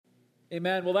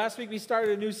Amen. Well, last week we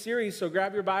started a new series, so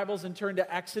grab your Bibles and turn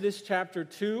to Exodus chapter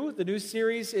 2. The new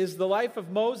series is the life of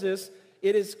Moses.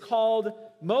 It is called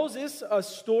Moses, a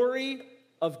Story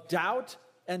of Doubt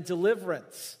and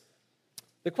Deliverance.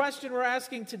 The question we're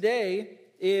asking today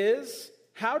is,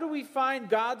 how do we find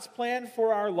God's plan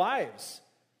for our lives?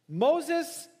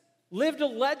 Moses lived a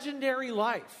legendary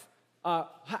life.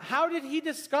 How did he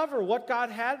discover what God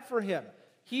had for him?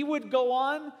 He would go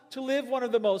on to live one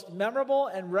of the most memorable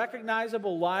and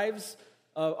recognizable lives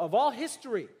of all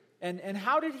history. And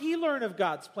how did he learn of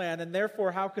God's plan? And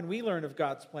therefore, how can we learn of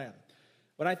God's plan?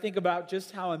 When I think about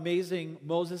just how amazing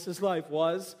Moses' life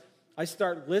was, I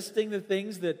start listing the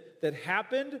things that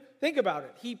happened. Think about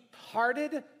it. He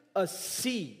parted a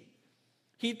sea.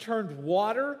 He turned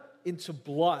water into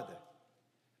blood.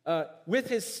 With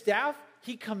his staff,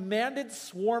 he commanded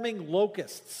swarming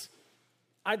locusts.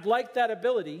 I'd like that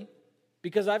ability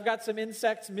because I've got some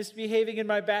insects misbehaving in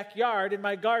my backyard, in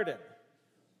my garden.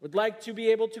 Would like to be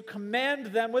able to command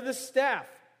them with a staff,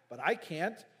 but I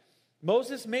can't.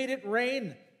 Moses made it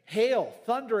rain, hail,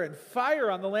 thunder, and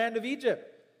fire on the land of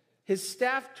Egypt. His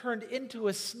staff turned into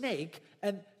a snake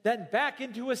and then back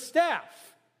into a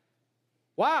staff.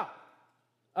 Wow.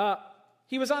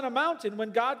 He was on a mountain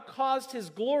when God caused his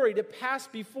glory to pass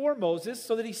before Moses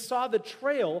so that he saw the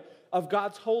trail of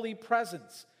God's holy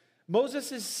presence.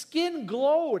 Moses' skin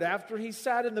glowed after he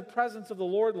sat in the presence of the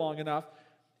Lord long enough,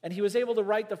 and he was able to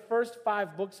write the first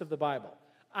 5 books of the Bible.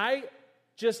 I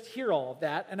just hear all of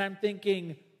that, and I'm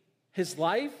thinking, his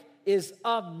life is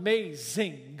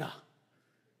amazing.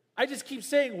 I just keep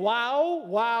saying, wow,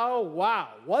 wow, wow.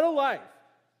 What a life.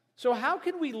 So how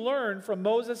can we learn from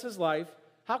Moses' life?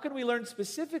 How can we learn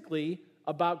specifically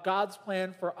about God's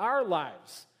plan for our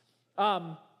lives?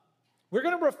 We're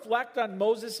going to reflect on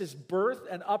Moses' birth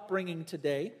and upbringing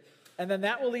today, and then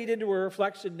that will lead into a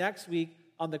reflection next week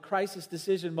on the crisis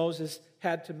decision Moses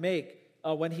had to make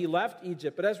when he left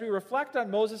Egypt. But as we reflect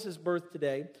on Moses' birth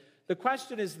today, the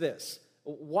question is this: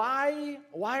 why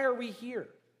are we here?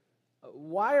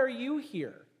 Why are you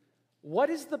here? What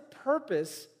is the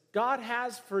purpose God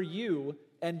has for you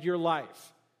and your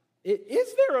life?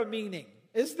 Is there a meaning?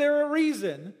 Is there a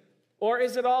reason? Or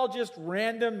is it all just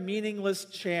random, meaningless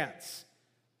chance?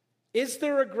 Is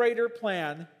there a greater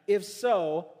plan? If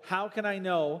so, how can I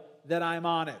know that I'm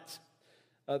on it?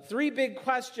 3 big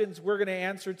questions we're going to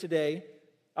answer today.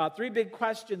 3 big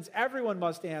questions everyone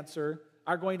must answer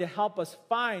are going to help us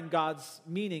find God's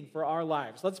meaning for our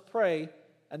lives. Let's pray,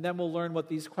 and then we'll learn what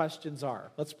these questions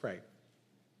are. Let's pray.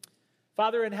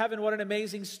 Father in heaven, what an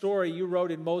amazing story you wrote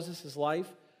in Moses'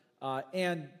 life.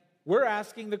 And we're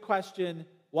asking the question,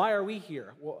 why are we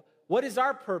here? What is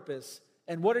our purpose,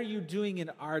 and what are you doing in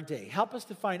our day? Help us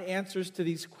to find answers to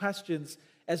these questions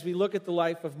as we look at the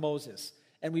life of Moses.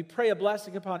 And we pray a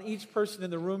blessing upon each person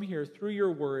in the room here through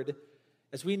your word,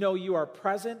 as we know you are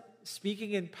present,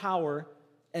 speaking in power,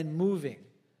 and moving.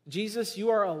 Jesus, you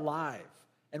are alive,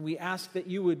 and we ask that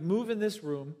you would move in this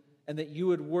room and that you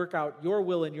would work out your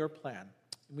will and your plan.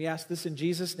 And we ask this in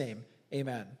Jesus' name,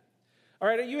 amen. All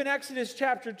right, are you in Exodus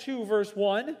chapter 2, verse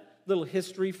 1? Little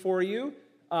history for you.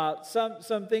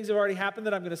 Some things have already happened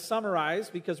that I'm going to summarize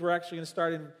because we're actually going to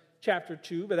start in chapter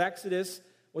 2. But Exodus,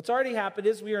 what's already happened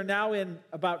is we are now in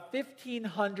about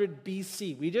 1500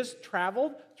 BC. We just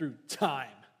traveled through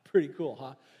time. Pretty cool,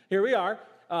 huh? Here we are,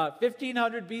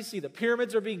 1500 BC. The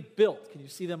pyramids are being built. Can you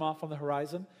see them off on the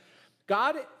horizon?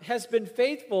 God has been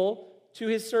faithful to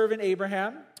his servant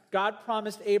Abraham. God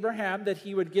promised Abraham that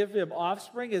he would give him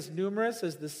offspring as numerous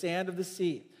as the sand of the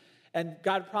sea. And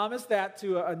God promised that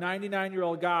to a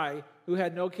 99-year-old guy who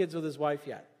had no kids with his wife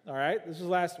yet. All right? This was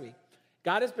last week.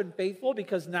 God has been faithful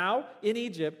because now in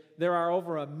Egypt there are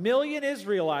over 1 million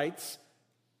Israelites.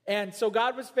 And so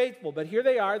God was faithful. But here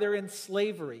they are. They're in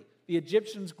slavery. The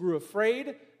Egyptians grew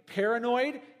afraid,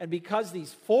 paranoid. And because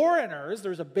these foreigners,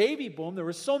 there's a baby boom, there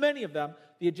were so many of them,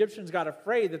 the Egyptians got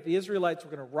afraid that the Israelites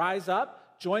were going to rise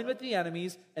up, join with the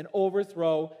enemies, and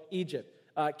overthrow Egypt.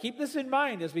 Keep this in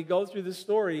mind as we go through the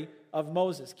story of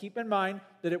Moses. Keep in mind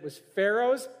that it was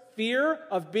Pharaoh's fear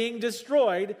of being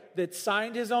destroyed that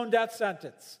signed his own death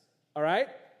sentence. All right?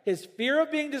 His fear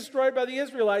of being destroyed by the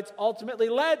Israelites ultimately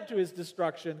led to his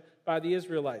destruction by the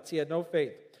Israelites. He had no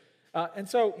faith. And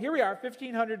so here we are,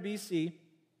 1500 BC,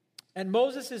 and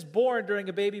Moses is born during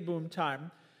a baby boom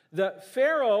time. The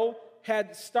Pharaoh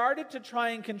had started to try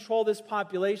and control this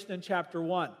population in chapter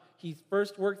 1. He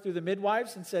first worked through the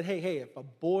midwives and said, hey, if a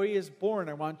boy is born,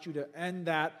 I want you to end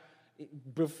that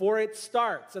before it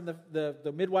starts. And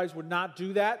the midwives would not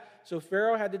do that, so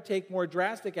Pharaoh had to take more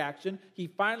drastic action. He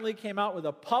finally came out with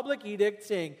a public edict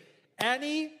saying,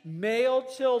 any male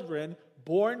children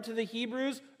born to the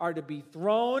Hebrews are to be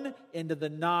thrown into the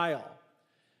Nile.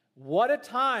 What a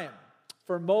time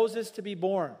for Moses to be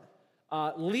born.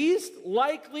 Least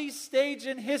likely stage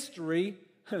in history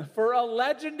for a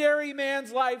legendary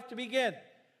man's life to begin.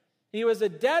 He was a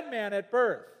dead man at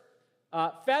birth.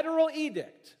 Federal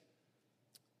edict.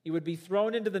 He would be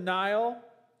thrown into the Nile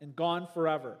and gone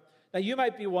forever. Now you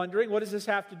might be wondering, what does this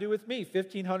have to do with me?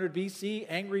 1500 BC,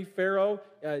 angry Pharaoh,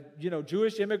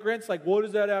 Jewish immigrants, like what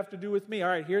does that have to do with me? All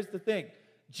right, here's the thing.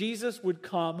 Jesus would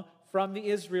come from the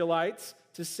Israelites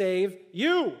to save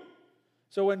you.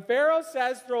 So when Pharaoh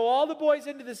says, throw all the boys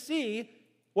into the sea,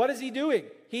 what is he doing?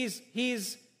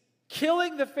 He's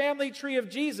killing the family tree of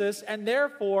Jesus and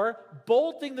therefore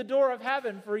bolting the door of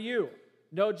heaven for you.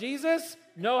 No Jesus,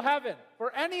 no heaven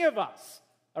for any of us.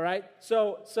 All right?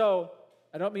 So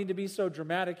I don't mean to be so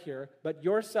dramatic here, but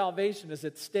your salvation is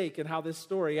at stake in how this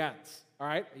story ends. All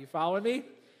right? Are you following me?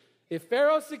 If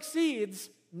Pharaoh succeeds,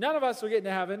 none of us will get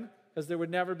into heaven because there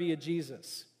would never be a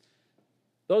Jesus.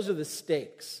 Those are the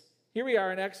stakes. Here we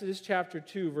are in Exodus chapter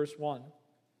 2, verse 1,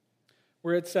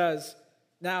 where it says,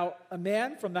 now a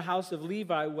man from the house of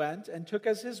Levi went and took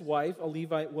as his wife a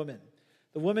Levite woman.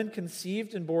 The woman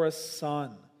conceived and bore a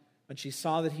son. When she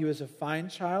saw that he was a fine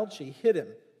child, she hid him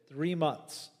 3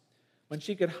 months. When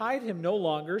she could hide him no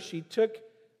longer, she took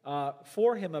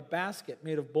for him a basket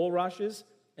made of bulrushes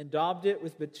and daubed it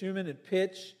with bitumen and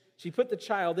pitch. She put the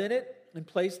child in it and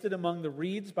placed it among the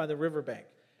reeds by the riverbank.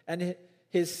 And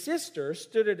his sister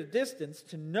stood at a distance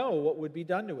to know what would be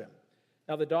done to him.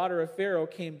 Now the daughter of Pharaoh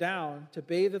came down to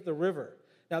bathe at the river.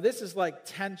 Now this is like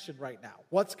tension right now.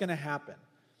 What's going to happen?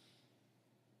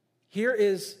 Here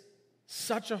is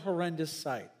such a horrendous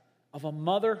sight of a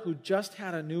mother who just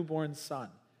had a newborn son.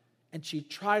 And she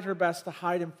tried her best to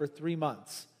hide him for 3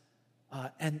 months.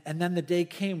 And then the day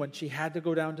came when she had to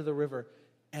go down to the river.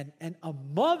 And a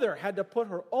mother had to put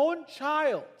her own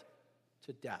child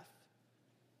to death.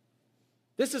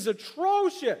 This is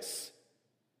atrocious.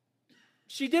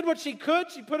 She did what she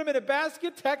could. She put him in a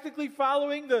basket, technically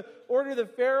following the order of the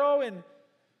Pharaoh. And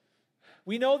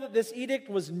we know that this edict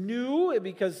was new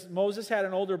because Moses had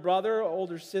an older brother,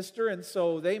 older sister, and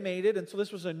so they made it. And so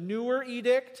this was a newer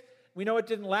edict. We know it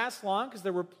didn't last long because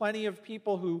there were plenty of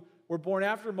people who were born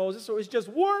after Moses, so it was just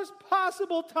worst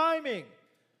possible timing.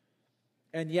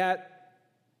 And yet,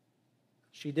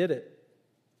 she did it.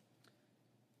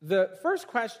 The first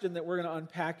question that we're going to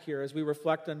unpack here as we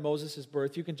reflect on Moses'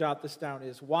 birth, you can jot this down,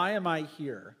 is why am I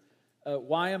here?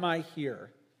 Why am I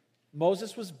here?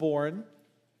 Moses was born,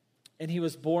 and he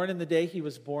was born in the day he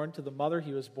was born, to the mother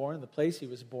he was born, in the place he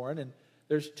was born. And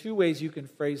there's 2 ways you can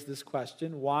phrase this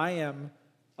question. Why am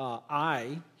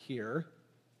I here?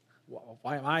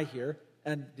 Why am I here?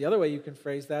 And the other way you can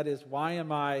phrase that is, why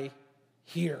am I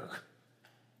here?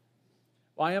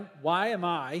 Why am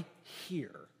I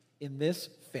here in this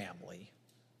family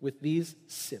with these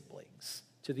siblings,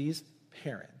 to these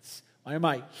parents? Why am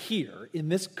I here in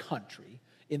this country,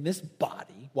 in this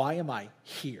body? Why am I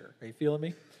here? Are you feeling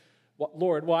me?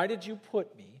 Lord, why did you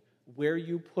put me where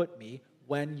you put me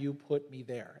when you put me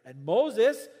there? And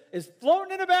Moses is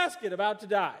floating in a basket about to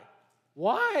die.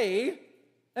 Why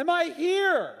am I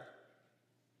here?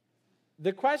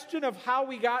 The question of how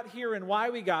we got here and why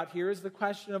we got here is the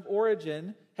question of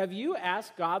origin. Have you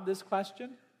asked God this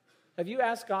question? Have you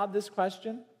asked God this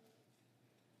question?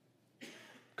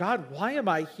 God, why am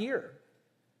I here?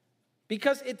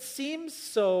 Because it seems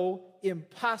so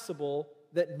impossible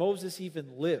that Moses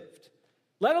even lived,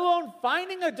 let alone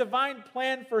finding a divine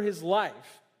plan for his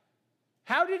life.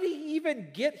 How did he even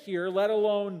get here, let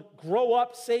alone grow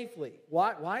up safely?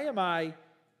 Why am I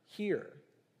here?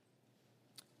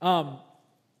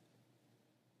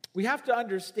 We have to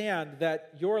understand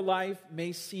that your life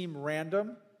may seem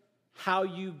random. How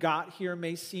you got here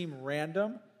may seem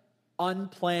random,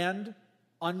 unplanned,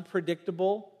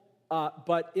 unpredictable,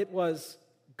 but it was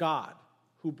God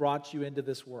who brought you into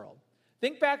this world.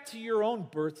 Think back to your own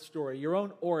birth story, your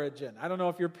own origin. I don't know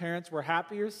if your parents were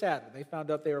happy or sad when they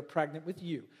found out they were pregnant with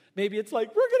you. Maybe it's like,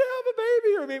 we're going to have a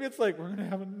baby, or maybe it's like, we're going to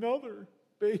have another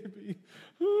baby.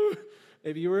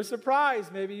 Maybe you were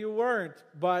surprised, maybe you weren't.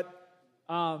 But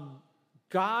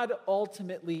God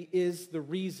ultimately is the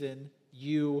reason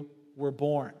you were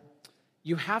born.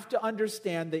 You have to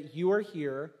understand that you are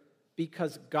here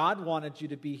because God wanted you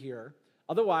to be here.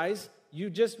 Otherwise,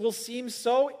 you just will seem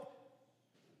so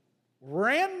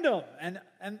random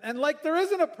and like there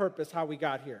isn't a purpose how we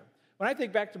got here. When I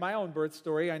think back to my own birth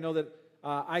story, I know that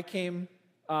I came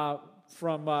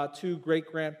from 2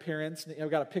 great-grandparents.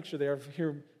 I've got a picture there of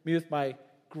me with my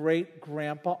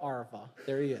great-grandpa Arva.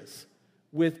 There he is,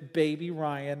 with baby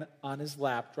Ryan on his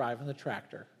lap driving the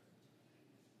tractor.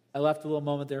 I left a little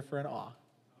moment there for an awe.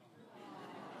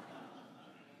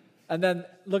 And then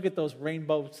look at those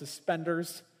rainbow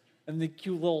suspenders and the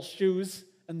cute little shoes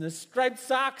and the striped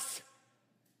socks.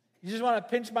 You just want to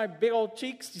pinch my big old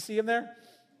cheeks. Do you see them there?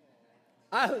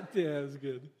 Yeah, that's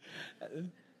good.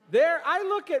 There, I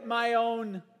look at my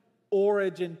own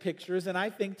origin pictures and I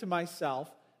think to myself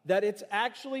that it's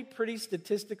actually pretty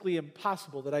statistically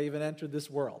impossible that I even entered this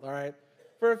world, all right?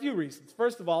 For a few reasons.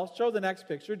 First of all, show the next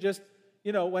picture. Just,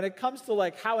 when it comes to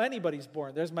like how anybody's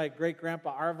born, there's my great-grandpa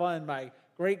Arva and my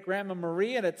great-grandma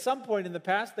Marie, and at some point in the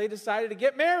past, they decided to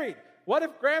get married. What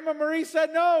if Grandma Marie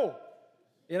said no?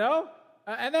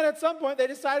 And then at some point, they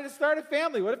decided to start a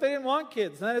family. What if they didn't want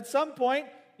kids? And then at some point,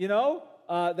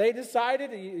 they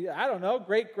decided, I don't know,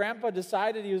 great-grandpa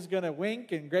decided he was going to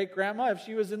wink, and great-grandma, if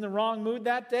she was in the wrong mood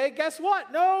that day, guess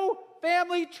what? No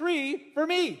family tree for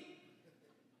me.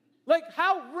 Like,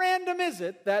 how random is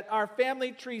it that our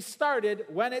family tree started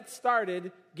when it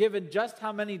started, given just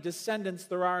how many descendants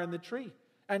there are in the tree?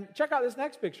 And check out this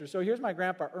next picture. So here's my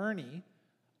grandpa Ernie,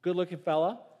 good-looking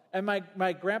fella. And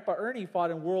my grandpa Ernie fought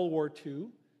in World War II,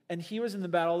 and he was in the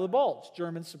Battle of the Bulge.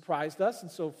 Germans surprised us,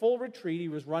 and so full retreat, he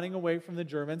was running away from the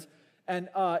Germans. And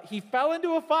he fell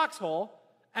into a foxhole,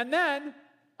 and then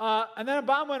a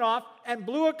bomb went off and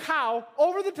blew a cow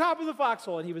over the top of the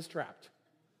foxhole, and he was trapped.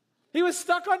 He was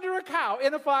stuck under a cow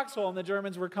in a foxhole, and the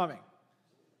Germans were coming.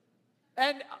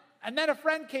 And then a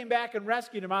friend came back and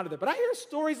rescued him out of it. But I hear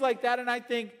stories like that, and I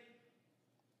think,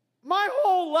 my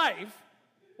whole life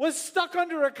was stuck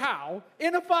under a cow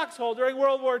in a foxhole during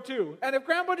World War II. And if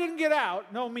Grandpa didn't get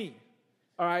out, no me.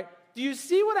 All right? Do you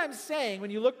see what I'm saying when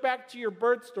you look back to your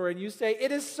birth story and you say,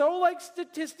 it is so like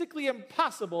statistically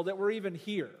impossible that we're even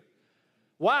here?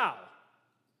 Wow.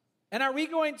 And are we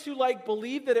going to like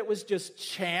believe that it was just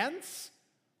chance?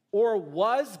 Or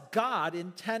was God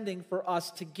intending for us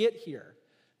to get here?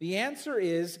 The answer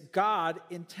is God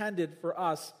intended for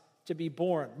us to be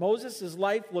born. Moses'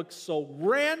 life looks so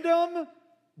random,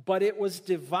 but it was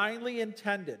divinely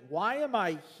intended. Why am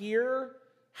I here?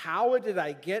 How did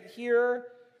I get here?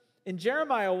 In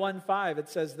Jeremiah 1:5, it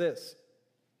says this.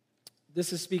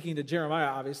 This is speaking to Jeremiah,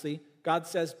 obviously. God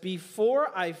says,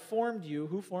 before I formed you,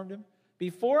 who formed him?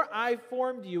 Before I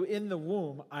formed you in the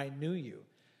womb, I knew you.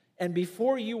 And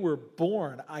before you were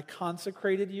born, I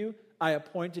consecrated you. I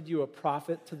appointed you a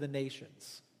prophet to the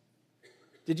nations.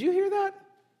 Did you hear that?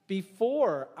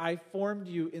 Before I formed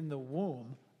you in the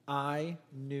womb, I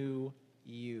knew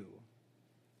you.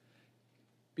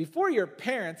 Before your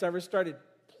parents ever started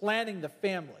planning the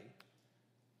family,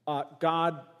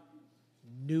 God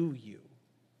knew you.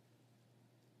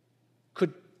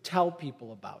 Could tell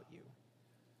people about you.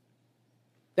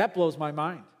 That blows my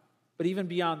mind. But even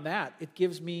beyond that, it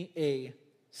gives me a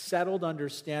settled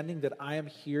understanding that I am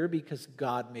here because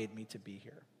God made me to be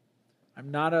here.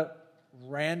 I'm not a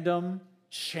random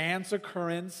chance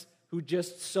occurrence who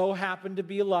just so happened to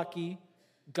be lucky.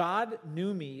 God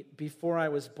knew me before I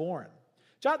was born.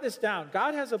 Jot this down.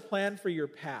 God has a plan for your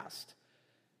past.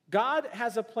 God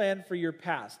has a plan for your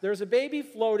past. There's a baby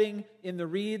floating in the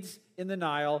reeds in the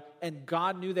Nile, and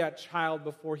God knew that child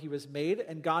before he was made,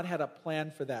 and God had a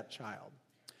plan for that child.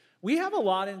 We have a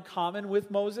lot in common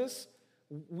with Moses.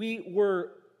 We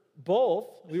were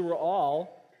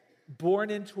all born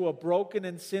into a broken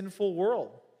and sinful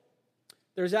world.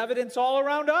 There's evidence all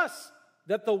around us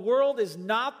that the world is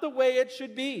not the way it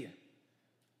should be.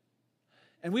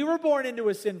 And we were born into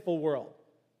a sinful world.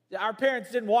 Our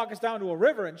parents didn't walk us down to a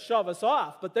river and shove us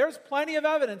off, but there's plenty of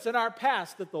evidence in our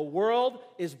past that the world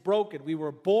is broken. We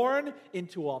were born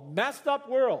into a messed up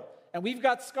world, and we've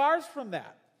got scars from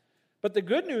that. But the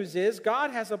good news is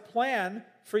God has a plan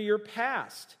for your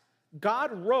past.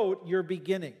 God wrote your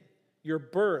beginning, your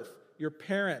birth, your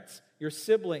parents, your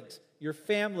siblings, your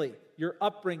family, your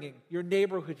upbringing, your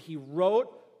neighborhood. He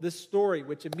wrote the story,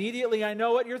 which immediately I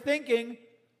know what you're thinking.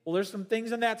 Well, there's some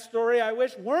things in that story I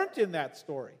wish weren't in that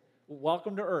story. Well,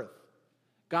 welcome to earth.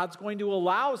 God's going to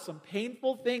allow some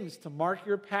painful things to mark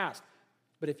your past.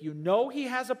 But if you know He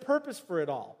has a purpose for it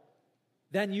all,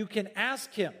 then you can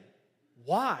ask Him,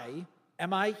 why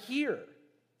am I here?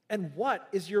 And what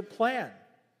is your plan?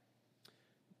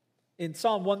 In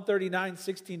Psalm 139,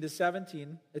 16 to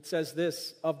 17, it says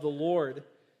this of the Lord,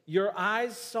 your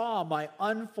eyes saw my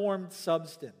unformed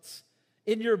substance.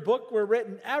 In your book were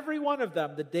written, every one of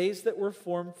them, the days that were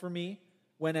formed for me,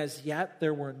 when as yet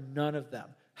there were none of them.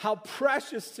 How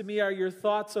precious to me are your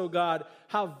thoughts, O God.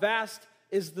 How vast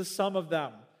is the sum of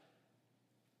them.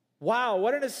 Wow,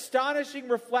 what an astonishing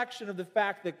reflection of the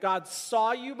fact that God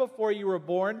saw you before you were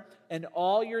born, and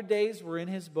all your days were in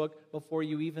His book before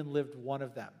you even lived one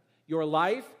of them. Your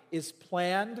life is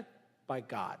planned by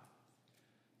God.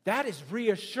 That is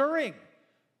reassuring.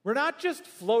 We're not just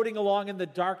floating along in the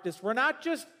darkness. We're not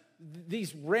just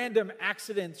these random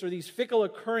accidents or these fickle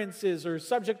occurrences or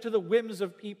subject to the whims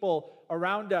of people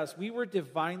around us. We were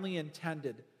divinely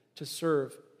intended to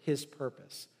serve his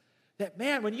purpose. That,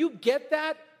 man, when you get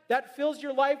that, that fills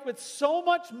your life with so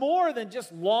much more than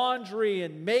just laundry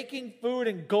and making food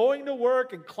and going to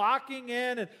work and clocking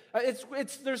in. And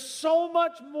there's so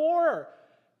much more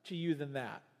to you than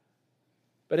that.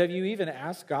 But have you even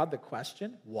asked God the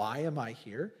question, why am I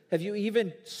here? Have you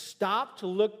even stopped to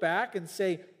look back and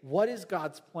say, what is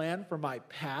God's plan for my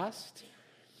past?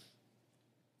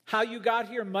 How you got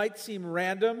here might seem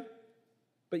random,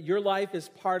 but your life is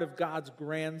part of God's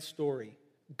grand story.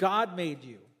 God made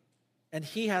you, and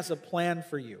he has a plan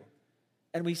for you.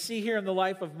 And we see here in the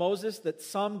life of Moses that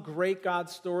some great God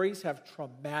stories have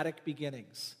traumatic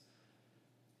beginnings.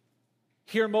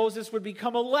 Here Moses would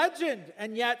become a legend,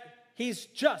 and yet he's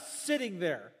just sitting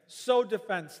there, so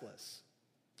defenseless.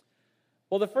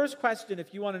 Well, the first question,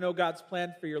 if you want to know God's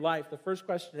plan for your life, the first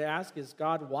question to ask is,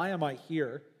 God, why am I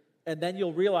here? And then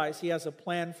you'll realize he has a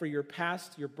plan for your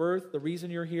past, your birth, the reason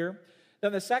you're here.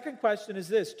 Then the second question is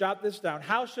this, jot this down.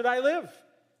 How should I live?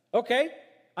 Okay,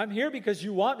 I'm here because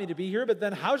you want me to be here, but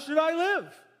then how should I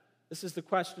live? This is the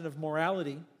question of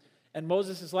morality. And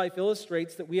Moses' life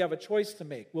illustrates that we have a choice to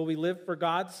make. Will we live for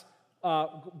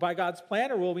by God's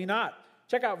plan, or will we not?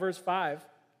 Check out verse 5.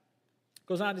 It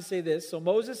goes on to say this. So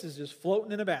Moses is just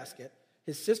floating in a basket.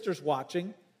 His sister's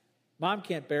watching. Mom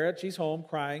can't bear it. She's home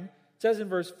crying. It says in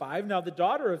verse 5, now the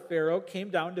daughter of Pharaoh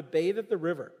came down to bathe at the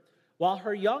river, while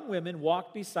her young women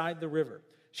walked beside the river.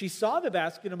 She saw the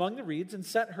basket among the reeds and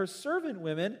sent her servant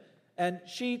women, and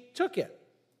she took it.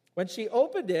 When she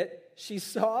opened it, she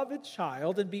saw the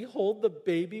child, and behold, the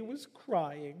baby was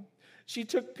crying. She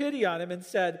took pity on him and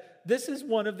said, this is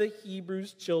one of the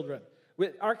Hebrews' children.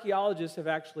 Archaeologists have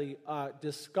actually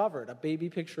discovered a baby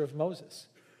picture of Moses.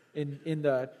 Do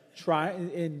you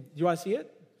want to see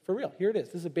it? For real, here it is.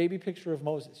 This is a baby picture of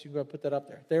Moses. You can go put that up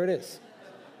there. There it is.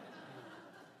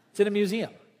 It's in a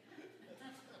museum.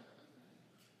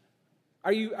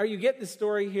 Are you getting the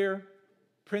story here?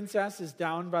 Princess is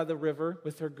down by the river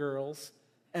with her girls,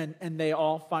 and they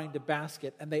all find a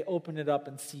basket, and they open it up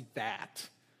and see that.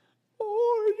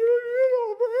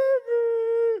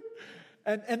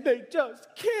 And they just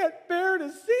can't bear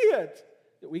to see it.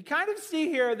 We kind of see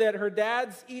here that her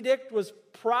dad's edict was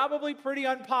probably pretty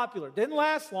unpopular. Didn't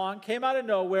last long, came out of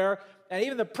nowhere, and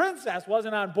even the princess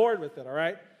wasn't on board with it, all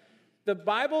right? The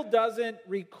Bible doesn't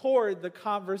record the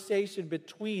conversation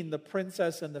between the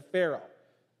princess and the Pharaoh,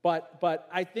 but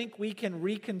I think we can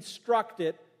reconstruct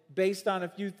it based on a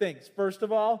few things. First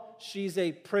of all, she's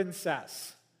a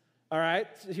princess, all right?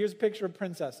 So here's a picture of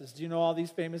princesses. Do you know all these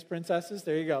famous princesses?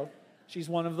 There you go. She's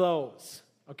one of those,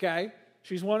 okay?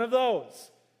 She's one of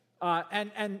those.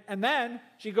 And then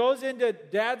she goes into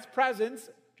dad's presence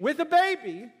with a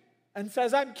baby and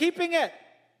says, I'm keeping it.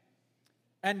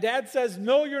 And dad says,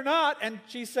 no, you're not. And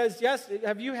she says, yes,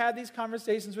 have you had these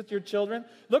conversations with your children?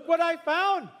 Look what I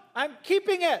found. I'm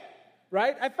keeping it,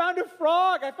 right? I found a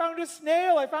frog. I found a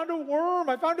snail. I found a worm.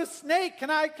 I found a snake.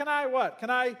 Can I what? Can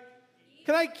I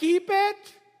keep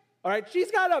it? All right,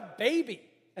 she's got a baby.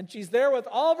 And she's there with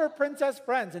all of her princess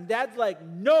friends. And dad's like,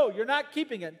 no, you're not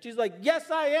keeping it. And she's like,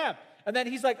 yes, I am. And then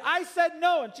he's like, I said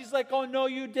no. And she's like, oh, no,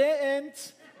 you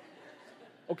didn't.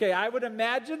 Okay, I would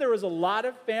imagine there was a lot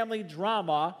of family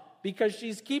drama because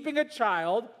she's keeping a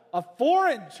child, a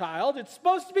foreign child. It's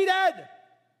supposed to be dead.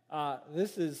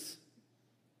 This is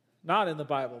not in the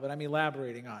Bible, but I'm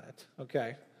elaborating on it,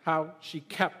 okay, how she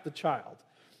kept the child.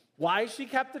 Why she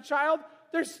kept the child?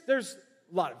 There's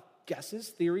a lot of guesses,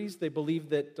 theories. They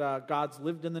believe that gods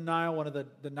lived in the Nile.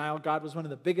 The Nile god was one of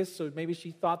the biggest, so maybe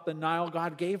she thought the Nile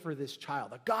god gave her this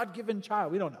child, a God-given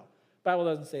child. We don't know. The Bible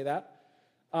doesn't say that.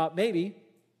 Maybe.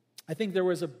 I think there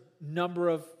was a number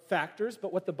of factors,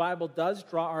 but what the Bible does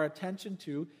draw our attention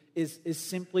to is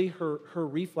simply her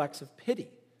reflex of pity.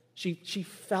 She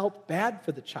felt bad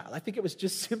for the child. I think it was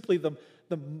just simply the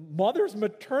mother's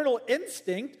maternal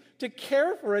instinct to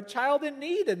care for a child in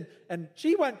need. And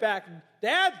she went back and,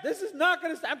 Dad, this is not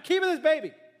going to stop. I'm keeping this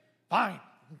baby. Fine,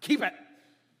 keep it.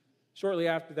 Shortly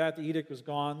after that, the edict was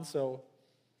gone. So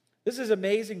this is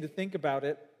amazing to think about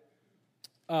it,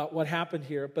 what happened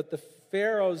here. But the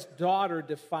Pharaoh's daughter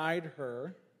defied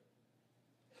her,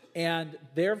 and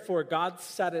therefore God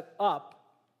set it up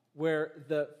where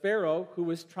the Pharaoh, who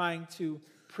was trying to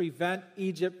prevent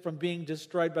Egypt from being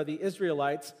destroyed by the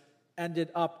Israelites, ended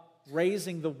up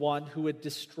raising the one who would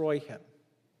destroy him.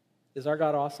 Is our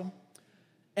God awesome?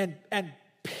 And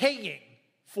paying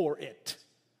for it.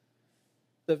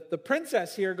 The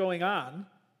princess here going on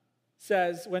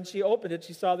says, when she opened it,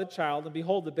 she saw the child, and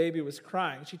behold, the baby was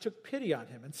crying. She took pity on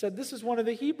him and said, this is one of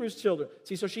the Hebrews' children.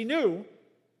 See, so she knew.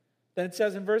 Then it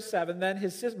says in verse 7,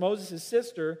 then Moses'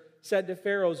 sister said to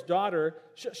Pharaoh's daughter,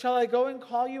 shall I go and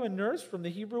call you a nurse from the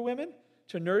Hebrew women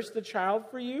to nurse the child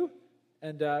for you?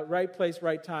 And right place,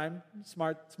 right time.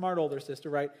 Smart older sister,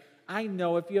 right? I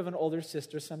know if you have an older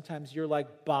sister, sometimes you're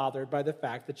like bothered by the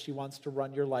fact that she wants to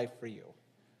run your life for you.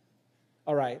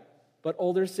 All right. But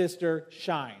older sister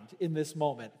shined in this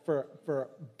moment for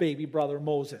baby brother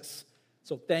Moses.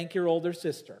 So thank your older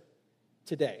sister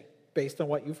today, based on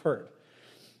what you've heard.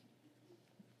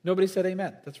 Nobody said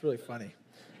amen. That's really funny.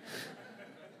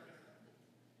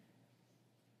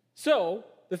 So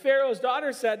the Pharaoh's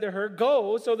daughter said to her,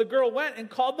 go. So the girl went and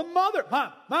called the mother.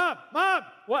 Mom.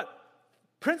 What?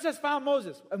 Princess found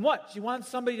Moses. And what? She wants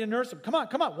somebody to nurse him. Come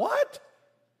on. What?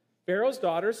 Pharaoh's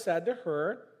daughter said to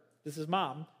her, this is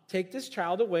mom, take this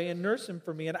child away and nurse him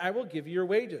for me, and I will give you your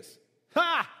wages.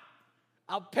 Ha!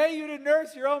 I'll pay you to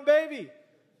nurse your own baby.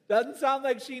 Doesn't sound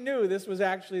like she knew this was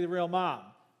actually the real mom,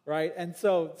 right? And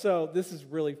so this is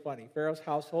really funny. Pharaoh's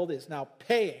household is now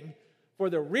paying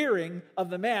for the rearing of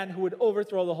the man who would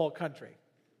overthrow the whole country.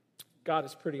 God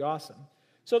is pretty awesome.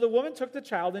 So the woman took the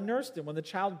child and nursed him. When the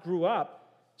child grew up,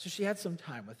 so she had some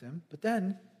time with him, but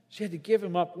then she had to give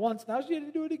him up once. Now she had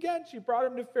to do it again. She brought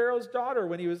him to Pharaoh's daughter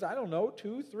when he was,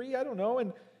 2, 3,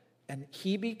 and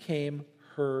he became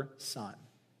her son.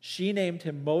 She named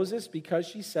him Moses because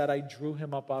she said, I drew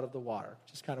him up out of the water,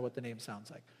 which is kind of what the name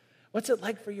sounds like. What's it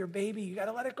like for your baby? You got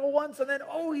to let it go once, and then,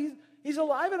 he's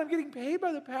alive, and I'm getting paid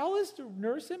by the palace to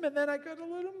nurse him, and then I got to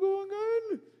let him go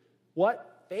again.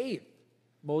 What faith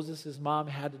Moses' mom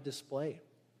had to display.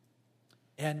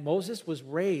 And Moses was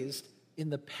raised in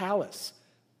the palace.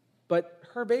 But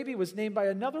her baby was named by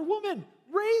another woman,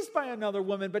 raised by another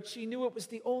woman, but she knew it was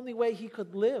the only way he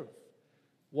could live.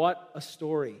 What a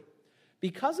story.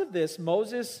 Because of this,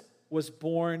 Moses was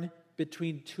born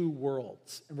between two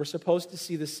worlds. And we're supposed to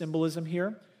see the symbolism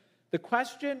here. The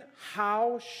question,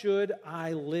 how should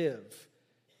I live,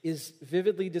 is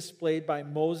vividly displayed by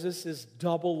Moses'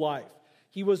 double life.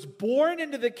 He was born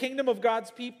into the kingdom of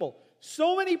God's people.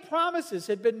 So many promises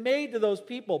had been made to those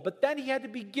people, but then he had to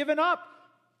be given up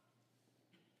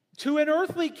to an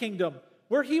earthly kingdom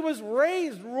where he was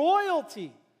raised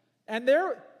royalty. And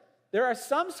there are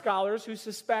some scholars who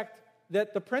suspect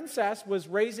that the princess was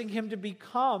raising him to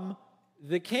become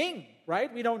the king,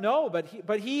 right? We don't know,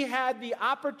 but he had the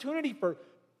opportunity for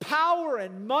power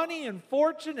and money and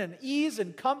fortune and ease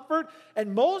and comfort,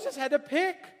 and Moses had to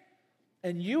pick.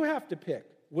 And you have to pick.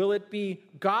 Will it be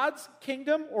God's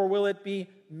kingdom or will it be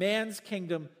man's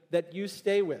kingdom that you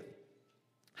stay with?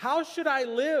 How should I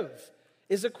live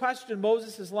is a question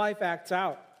Moses' life acts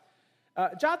out.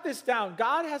 Jot this down.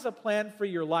 God has a plan for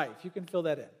your life. You can fill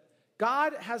that in.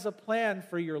 God has a plan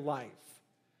for your life.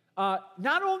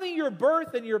 Not only your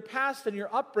birth and your past and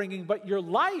your upbringing, but your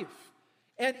life.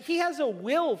 And he has a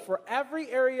will for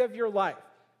every area of your life.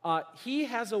 He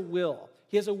has a will.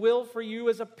 He has a will for you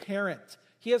as a parent.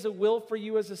 He has a will for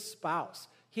you as a spouse.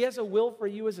 He has a will for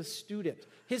you as a student.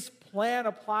 His plan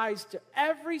applies to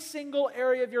every single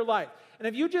area of your life. And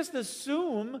if you just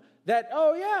assume that,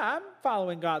 I'm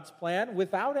following God's plan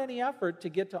without any effort to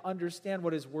get to understand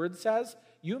what his word says,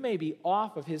 you may be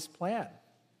off of his plan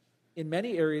in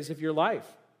many areas of your life.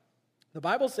 The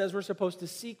Bible says we're supposed to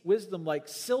seek wisdom like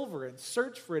silver and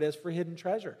search for it as for hidden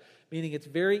treasure, meaning it's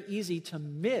very easy to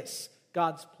miss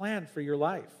God's plan for your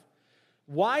life.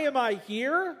 Why am I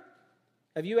here?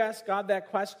 Have you asked God that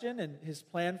question and his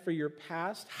plan for your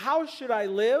past? How should I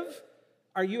live?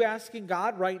 Are you asking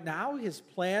God right now his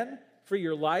plan for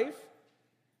your life?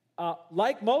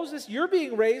 Like Moses, you're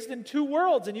being raised in two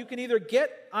worlds, and you can either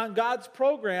get on God's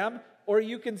program or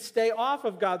you can stay off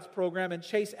of God's program and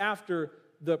chase after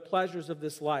the pleasures of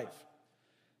this life.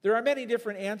 There are many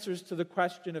different answers to the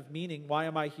question of meaning, why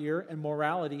am I here, and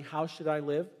morality, how should I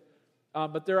live?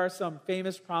 But there are some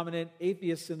famous, prominent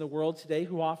atheists in the world today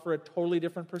who offer a totally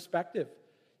different perspective.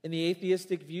 In the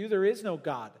atheistic view, there is no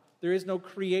God. There is no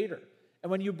creator.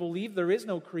 And when you believe there is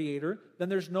no creator, then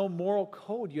there's no moral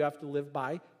code you have to live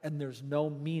by, and there's no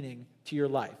meaning to your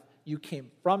life. You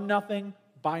came from nothing,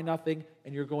 by nothing,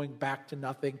 and you're going back to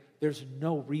nothing. There's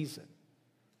no reason.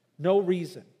 No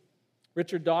reason.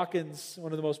 Richard Dawkins,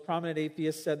 one of the most prominent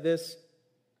atheists, said this: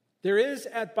 there is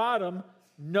at bottom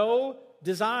no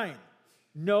design,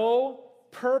 no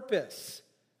purpose,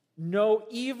 no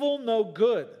evil, no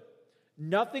good,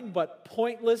 nothing but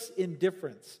pointless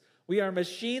indifference. We are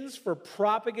machines for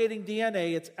propagating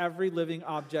DNA. It's every living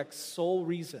object's sole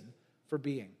reason for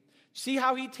being. See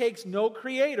how he takes no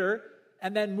creator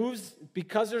and then moves,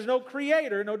 because there's no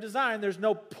creator, no design, there's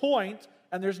no point,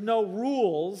 and there's no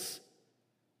rules.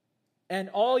 And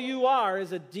all you are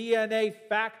is a DNA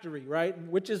factory, right?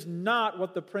 Which is not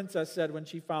what the princess said when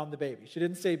she found the baby. She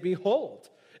didn't say, behold,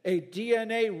 a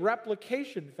DNA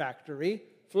replication factory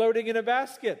floating in a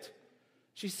basket.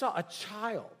 She saw a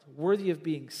child worthy of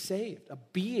being saved, a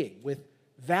being with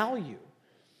value.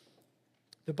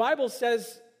 The Bible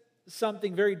says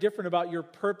something very different about your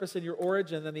purpose and your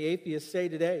origin than the atheists say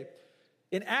today.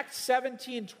 In Acts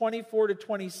 17, 24 to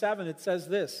 27, it says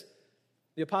this.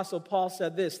 The Apostle Paul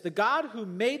said this, the God who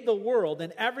made the world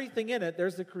and everything in it,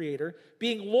 there's the creator,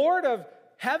 being Lord of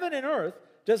heaven and earth,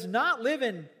 does not live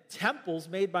in temples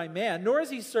made by man, nor is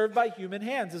he served by human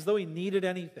hands as though he needed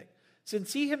anything,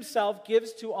 since he himself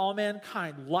gives to all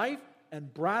mankind life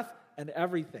and breath and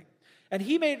everything. And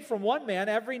he made from one man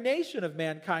every nation of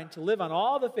mankind to live on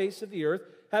all the face of the earth,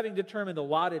 having determined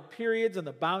allotted periods and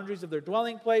the boundaries of their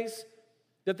dwelling place,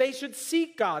 that they should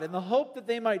seek God in the hope that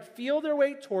they might feel their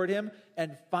way toward him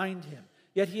and find him.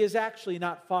 Yet he is actually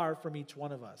not far from each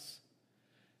one of us.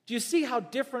 Do you see how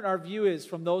different our view is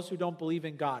from those who don't believe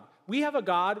in God? We have a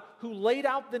God who laid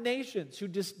out the nations, who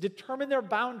determined their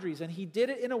boundaries, and he did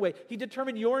it in a way. He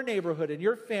determined your neighborhood and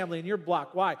your family and your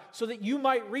block. Why? So that you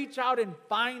might reach out and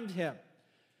find him.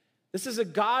 This is a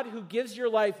God who gives your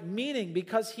life meaning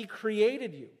because he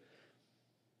created you.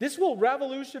 This will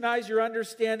revolutionize your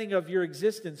understanding of your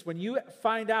existence when you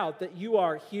find out that you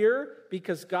are here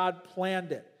because God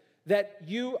planned it, that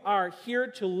you are here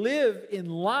to live in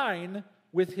line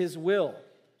with his will,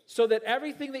 so that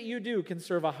everything that you do can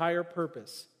serve a higher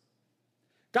purpose.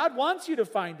 God wants you to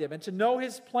find him and to know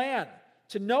his plan,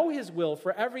 to know his will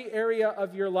for every area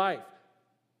of your life.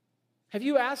 Have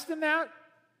you asked him that?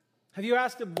 Have you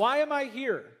asked him, why am I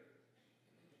here?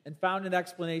 And found an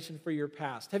explanation for your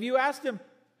past. Have you asked him,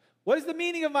 what is the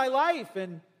meaning of my life?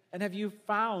 And have you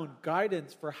found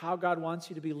guidance for how God wants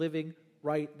you to be living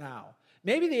right now?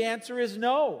 Maybe the answer is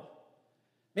no.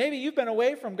 Maybe you've been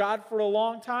away from God for a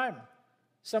long time.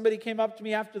 Somebody came up to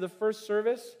me after the first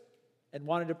service and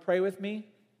wanted to pray with me.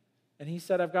 And he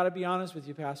said, I've got to be honest with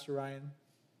you, Pastor Ryan.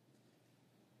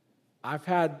 I've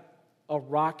had a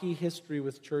rocky history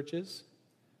with churches.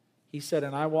 He said,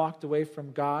 and I walked away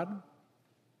from God.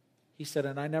 He said,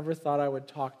 and I never thought I would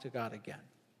talk to God again.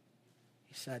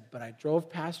 He said, but I drove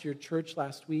past your church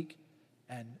last week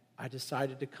and I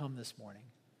decided to come this morning.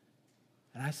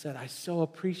 And I said, I so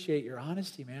appreciate your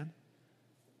honesty, man.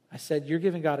 I said, you're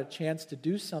giving God a chance to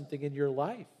do something in your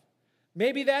life.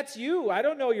 Maybe that's you. I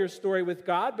don't know your story with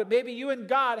God, but maybe you and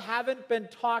God haven't been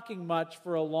talking much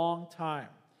for a long time.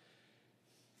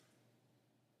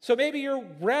 So maybe you're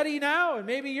ready now, and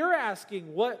maybe you're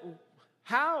asking,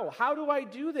 how? How do I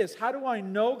do this? How do I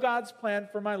know God's plan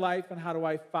for my life, and how do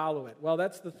I follow it? Well,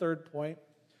 that's the third point.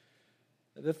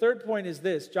 The third point is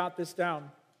this. Jot this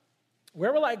down.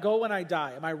 Where will I go when I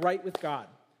die? Am I right with God?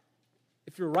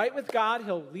 If you're right with God,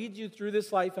 he'll lead you through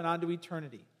this life and on to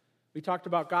eternity. We talked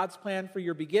about God's plan for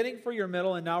your beginning, for your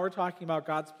middle, and now we're talking about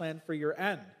God's plan for your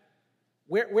end.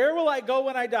 Where will I go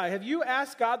when I die? Have you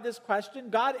asked God this question?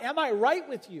 God, am I right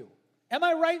with you? Am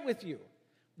I right with you?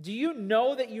 Do you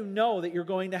know that you're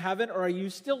going to heaven, or are you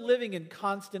still living in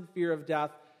constant fear of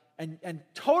death and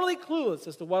totally clueless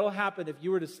as to what will happen if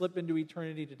you were to slip into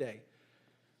eternity today?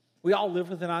 We all live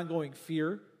with an ongoing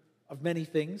fear of many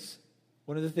things.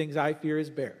 One of the things I fear is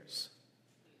bears.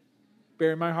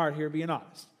 Bear in my heart here, being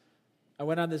honest. I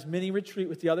went on this mini retreat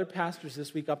with the other pastors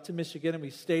this week up to Michigan, and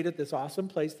we stayed at this awesome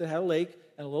place that had a lake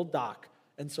and a little dock.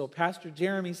 And so Pastor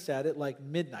Jeremy said at like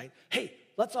midnight, hey,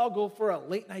 let's all go for a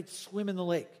late night swim in the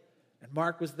lake. And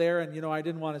Mark was there, and I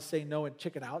didn't want to say no and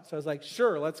chicken out. So I was like,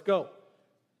 sure, let's go.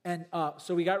 And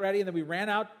so we got ready, and then we ran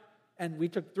out, and we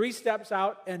took 3 steps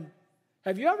out. And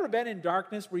have you ever been in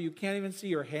darkness where you can't even see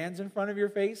your hands in front of your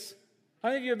face? How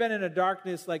many of you have been in a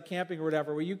darkness like camping or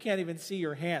whatever where you can't even see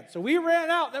your hands? So we ran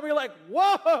out, and then we were like,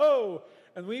 whoa!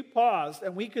 And we paused,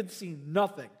 and we could see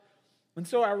nothing. And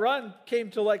so our run came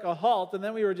to like a halt, and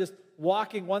then we were just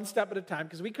walking one step at a time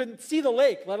because we couldn't see the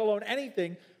lake, let alone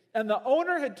anything. And the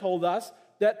owner had told us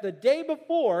that the day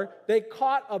before, they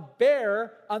caught a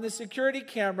bear on the security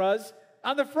cameras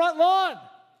on the front lawn.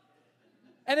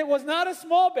 And it was not a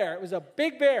small bear. It was a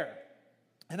big bear.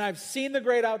 And I've seen The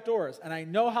Great Outdoors, and I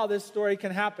know how this story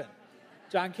can happen.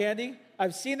 John Candy,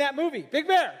 I've seen that movie, Big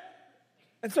Bear.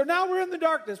 And so now we're in the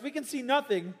darkness. We can see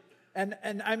nothing. And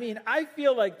I mean, I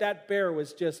feel like that bear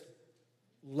was just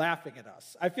laughing at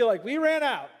us. I feel like we ran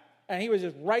out, and he was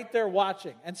just right there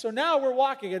watching. And so now we're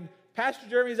walking, and Pastor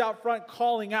Jeremy's out front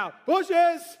calling out,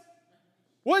 bushes,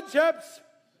 wood chips,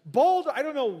 boulder. I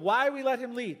don't know why we let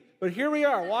him lead. But here we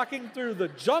are, walking through the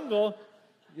jungle.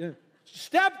 You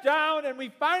step down, and we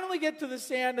finally get to the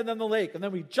sand and then the lake. And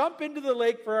then we jump into the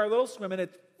lake for our little swim, and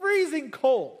it's freezing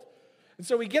cold. And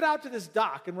so we get out to this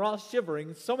dock, and we're all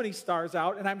shivering. So many stars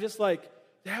out, and I'm just like,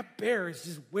 that bear is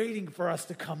just waiting for us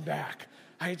to come back.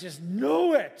 I just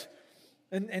know it.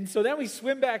 And so then we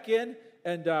swim back in,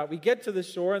 and we get to the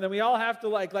shore, and then we all have to,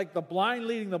 like the blind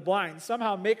leading the blind,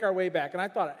 somehow make our way back. And I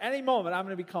thought, at any moment, I'm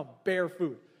going to become bear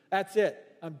food. That's it.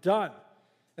 I'm done.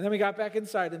 And then we got back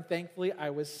inside, and thankfully, I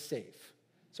was safe.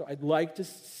 So I'd like to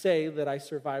say that I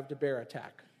survived a bear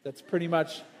attack. That's pretty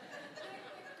much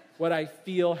what I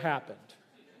feel happened.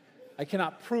 I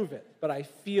cannot prove it, but I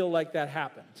feel like that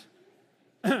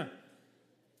happened.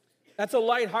 That's a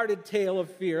lighthearted tale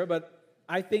of fear, but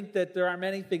I think that there are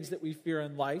many things that we fear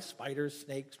in life, spiders,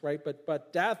 snakes, right?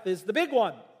 But death is the big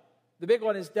one. The big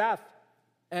one is death.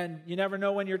 And you never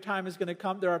know when your time is going to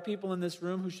come. There are people in this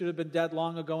room who should have been dead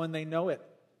long ago, and they know it.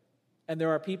 And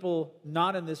there are people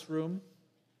not in this room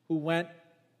who went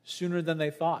sooner than they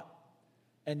thought.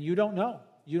 And you don't know.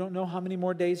 You don't know how many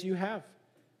more days you have.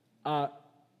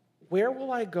 Where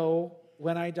will I go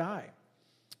when I die?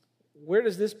 Where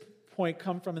does this point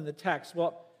come from in the text?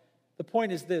 Well, the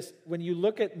point is this. When you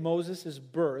look at Moses'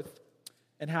 birth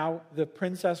and how the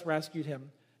princess rescued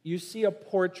him, you see a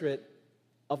portrait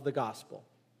of the gospel.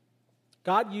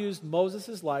 God used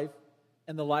Moses' life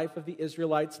and the life of the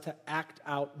Israelites to act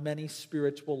out many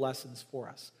spiritual lessons for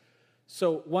us.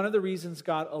 So one of the reasons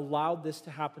God allowed this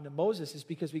to happen to Moses is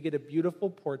because we get a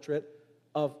beautiful portrait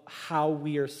of how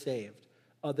we are saved.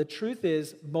 The truth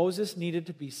is, Moses needed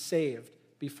to be saved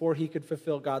before he could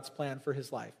fulfill God's plan for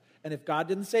his life. And if God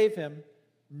didn't save him,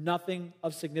 nothing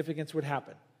of significance would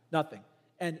happen. Nothing.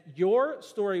 And your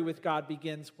story with God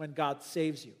begins when God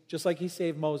saves you, just like he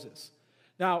saved Moses.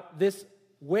 Now, this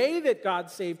way that God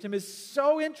saved him is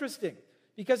so interesting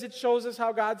because it shows us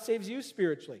how God saves you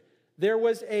spiritually. There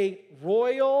was a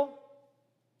royal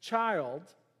child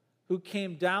who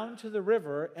came down to the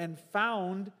river and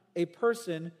found a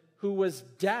person who was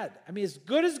dead. I mean, as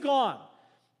good as gone.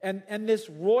 And this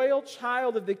royal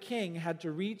child of the king had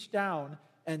to reach down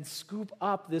and scoop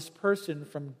up this person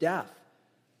from death.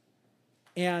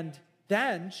 And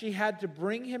then she had to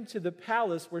bring him to the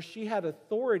palace where she had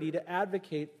authority to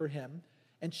advocate for him.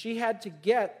 And she had to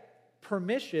get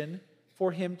permission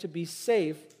for him to be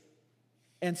safe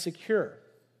and secure.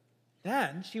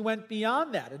 Then she went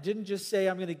beyond that. It didn't just say,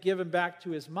 I'm going to give him back to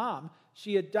his mom.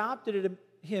 She adopted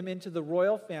him into the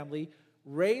royal family,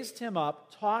 raised him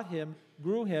up, taught him,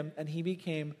 grew him, and he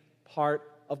became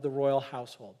part of the royal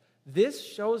household. This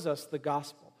shows us the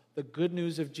gospel, the good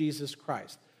news of Jesus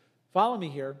Christ. Follow me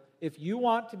here. If you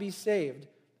want to be saved,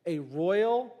 a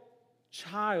royal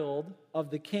child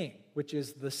of the king, which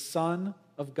is the Son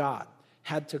of God,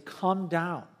 had to come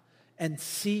down and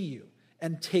see you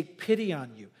and take pity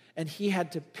on you. And he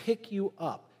had to pick you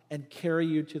up and carry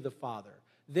you to the Father.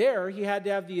 There, he had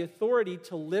to have the authority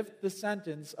to lift the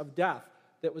sentence of death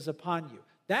that was upon you.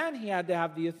 Then he had to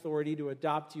have the authority to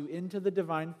adopt you into the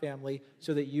divine family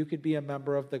so that you could be a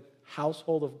member of the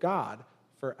household of God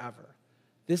forever.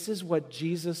 This is what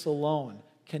Jesus alone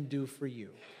can do for you.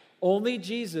 Only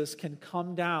Jesus can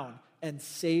come down and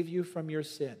save you from your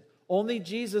sin. Only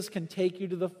Jesus can take you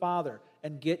to the Father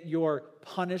and get your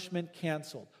punishment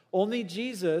canceled. Only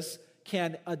Jesus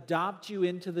can adopt you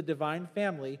into the divine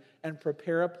family and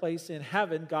prepare a place in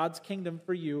heaven, God's kingdom,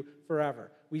 for you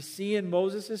forever. We see in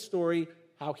Moses' story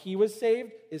how he was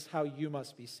saved is how you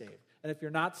must be saved. And if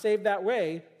you're not saved that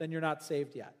way, then you're not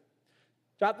saved yet.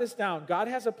 Jot this down. God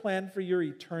has a plan for your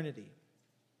eternity.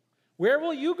 Where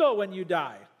will you go when you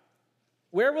die?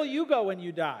 Where will you go when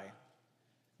you die?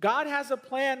 God has a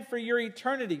plan for your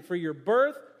eternity, for your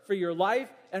birth, for your life,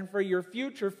 and for your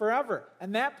future forever.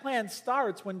 And that plan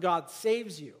starts when God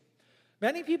saves you.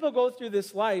 Many people go through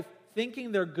this life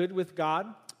thinking they're good with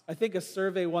God. I think a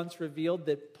survey once revealed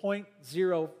that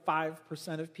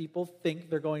 0.05% of people think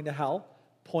they're going to hell.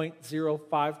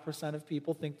 0.05% of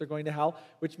people think they're going to hell,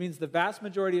 which means the vast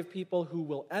majority of people who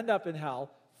will end up in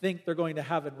hell think they're going to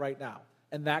heaven right now.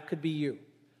 And that could be you.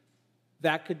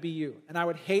 That could be you. And I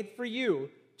would hate for you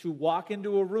to walk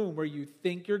into a room where you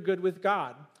think you're good with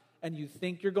God and you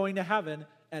think you're going to heaven,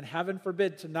 and heaven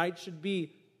forbid, tonight should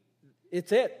be,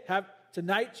 it's it.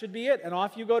 Tonight should be it, and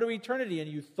off you go to eternity,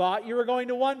 and you thought you were going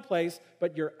to one place,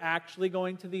 but you're actually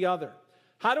going to the other.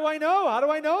 How do I know? How do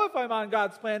I know if I'm on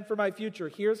God's plan for my future?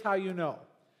 Here's how you know.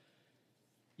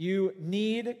 You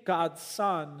need God's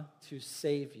Son to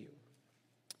save you.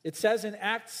 It says in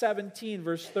Acts 17,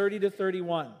 verse 30 to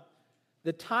 31,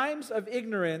 the times of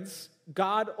ignorance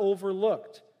God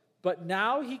overlooked, But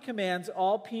now he commands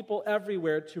all people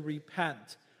everywhere to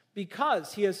repent,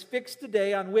 because he has fixed a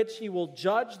day on which he will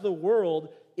judge the world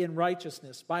in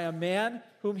righteousness by a man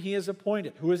whom he has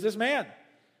appointed. Who is this man?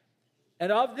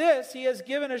 And of this he has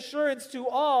given assurance to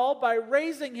all by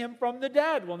raising him from the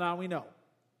dead. Well, now we know.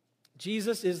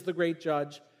 Jesus is the great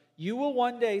judge. You will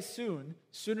one day soon,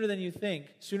 sooner than you think,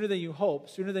 sooner than you hope,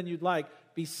 sooner than you'd like,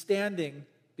 be standing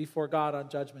before God on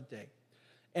Judgment Day.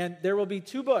 And there will be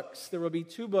two books. There will be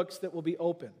two books that will be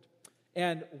opened.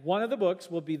 And one of the books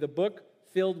will be the book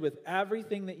filled with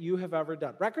everything that you have ever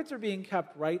done. Records are being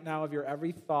kept right now of your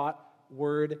every thought,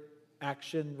 word,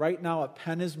 action. Right now, a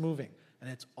pen is moving, and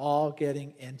it's all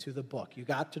getting into the book. You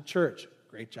got to church.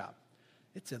 Great job.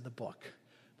 It's in the book.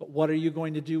 But what are you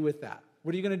going to do with that?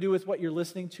 What are you going to do with what you're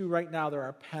listening to right now? There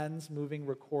are pens moving,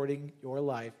 recording your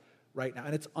life right now,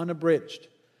 and it's unabridged.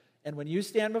 And when you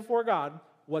stand before God,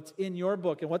 what's in your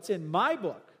book and what's in my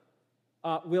book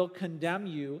will condemn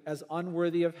you as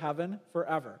unworthy of heaven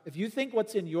forever. If you think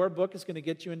what's in your book is going to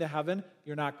get you into heaven,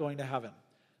 you're not going to heaven.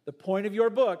 The point of your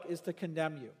book is to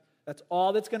condemn you. That's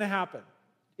all that's going to happen.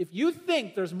 If you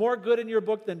think there's more good in your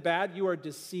book than bad, you are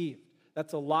deceived.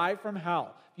 That's a lie from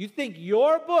hell. If you think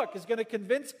your book is going to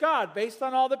convince God based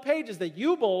on all the pages that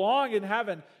you belong in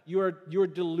heaven, you're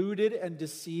deluded and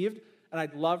deceived. And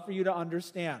I'd love for you to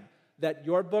understand that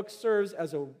your book serves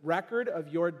as a record of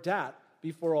your debt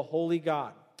before a holy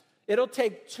God. It'll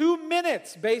take 2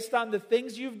 minutes based on the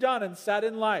things you've done and said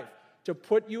in life to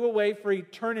put you away for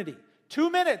eternity. 2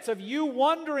 minutes of you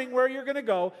wondering where you're going to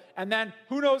go, and then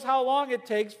who knows how long it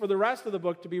takes for the rest of the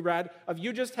book to be read, of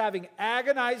you just having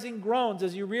agonizing groans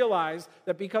as you realize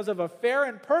that because of a fair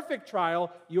and perfect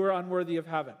trial, you are unworthy of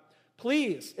heaven.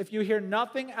 Please, if you hear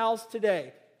nothing else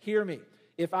today, hear me.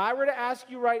 If I were to ask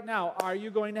you right now, are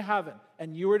you going to heaven?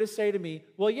 And you were to say to me,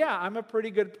 well, yeah, I'm a pretty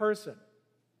good person.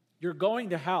 You're going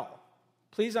to hell.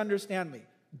 Please understand me.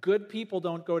 Good people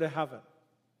don't go to heaven.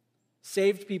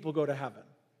 Saved people go to heaven.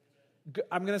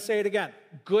 I'm going to say it again.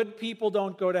 Good people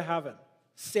don't go to heaven.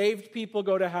 Saved people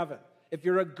go to heaven. If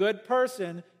you're a good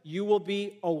person, you will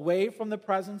be away from the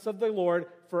presence of the Lord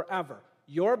forever.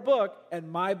 Your book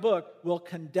and my book will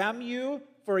condemn you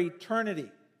for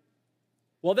eternity.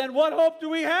 Well, then what hope do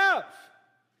we have?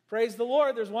 Praise the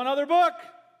Lord, there's one other book,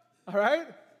 all right?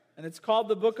 And it's called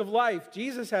the Book of Life.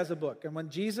 Jesus has a book, and when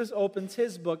Jesus opens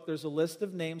his book, there's a list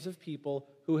of names of people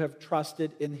who have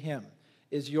trusted in him.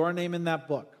 Is your name in that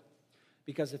book?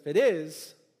 Because if it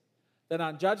is, then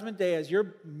on Judgment Day, as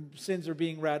your sins are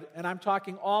being read, and I'm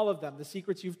talking all of them, the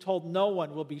secrets you've told no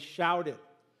one will be shouted.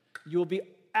 You will be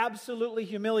absolutely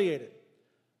humiliated.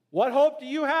 What hope do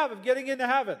you have of getting into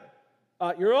heaven?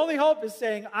 Your only hope is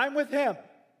saying, I'm with him.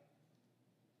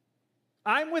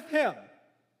 I'm with him.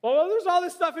 Well, there's all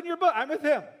this stuff in your book. I'm with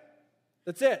him.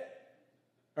 That's it.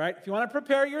 All right? If you want to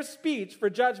prepare your speech for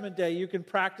Judgment Day, you can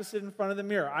practice it in front of the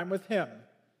mirror. I'm with him.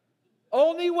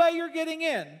 Only way you're getting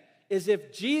in is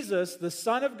if Jesus, the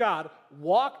Son of God,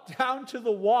 walked down to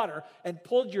the water and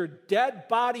pulled your dead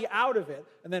body out of it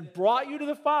and then brought you to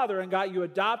the Father and got you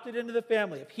adopted into the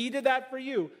family. If he did that for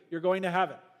you, you're going to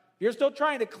heaven. If you're still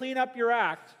trying to clean up your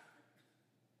act,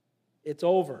 it's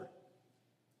over.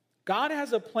 God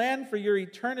has a plan for your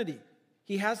eternity.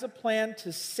 He has a plan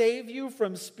to save you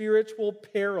from spiritual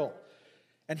peril.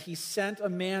 And he sent a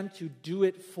man to do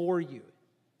it for you.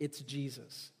 It's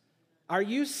Jesus. Are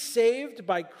you saved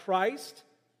by Christ?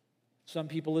 Some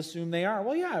people assume they are.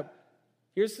 Well, yeah.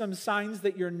 Here's some signs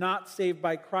that you're not saved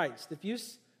by Christ.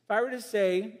 If I were to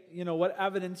say, what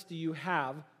evidence do you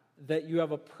have that you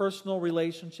have a personal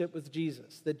relationship with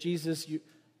Jesus? That Jesus, you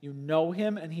know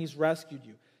him and he's rescued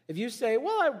you. If you say,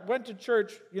 well, I went to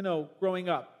church, growing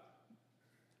up.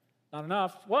 Not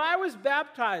enough. Well, I was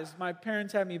baptized. My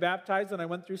parents had me baptized and I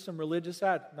went through some religious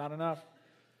ed. Not enough.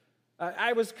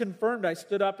 I was confirmed. I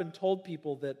stood up and told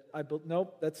people that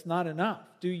nope, that's not enough.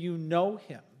 Do you know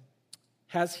him?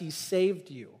 Has he saved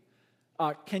you?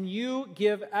 Can you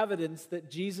give evidence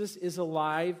that Jesus is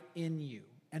alive in you?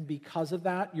 And because of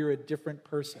that, you're a different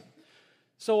person.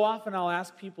 So often I'll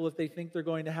ask people if they think they're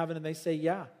going to heaven, and they say,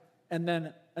 yeah. And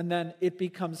then it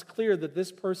becomes clear that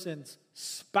this person's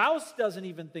spouse doesn't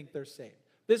even think they're saved.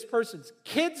 This person's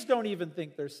kids don't even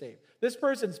think they're saved. This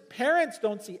person's parents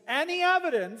don't see any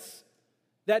evidence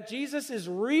that Jesus is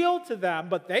real to them,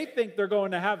 but they think they're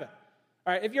going to heaven.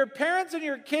 All right, if your parents and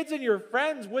your kids and your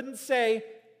friends wouldn't say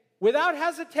without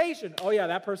hesitation, oh yeah,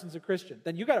 that person's a Christian,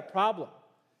 then you got a problem.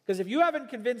 Because if you haven't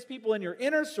convinced people in your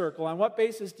inner circle, on what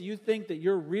basis do you think that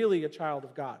you're really a child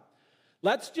of God?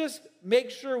 Let's just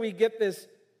make sure we get this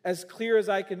as clear as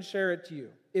I can share it to you.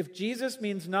 If Jesus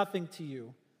means nothing to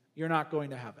you, you're not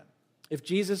going to heaven. If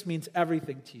Jesus means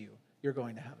everything to you, you're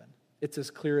going to heaven. It's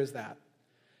as clear as that.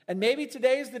 And maybe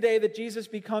today is the day that Jesus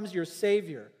becomes your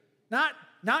Savior.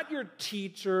 Not your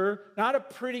teacher, not a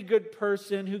pretty good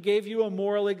person who gave you a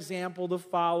moral example to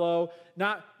follow.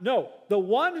 No, the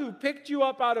one who picked you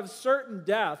up out of certain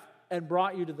death and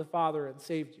brought you to the Father and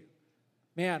saved you.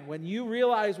 Man, when you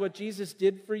realize what Jesus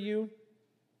did for you,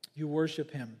 you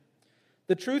worship him.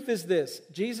 The truth is this: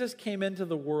 Jesus came into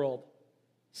the world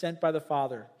sent by the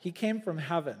Father. He came from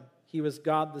heaven. He was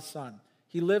God the Son.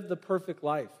 He lived the perfect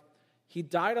life. He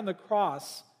died on the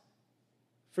cross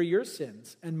for your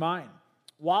sins and mine.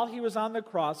 While he was on the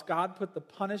cross, God put the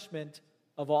punishment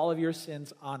of all of your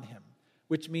sins on him,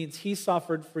 which means he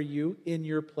suffered for you in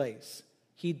your place.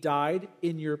 He died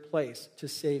in your place to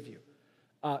save you.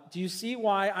 Do you see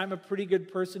why I'm a pretty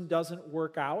good person doesn't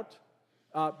work out?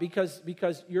 Because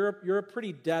you're a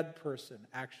pretty dead person,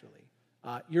 actually.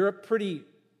 You're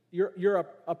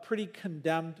a pretty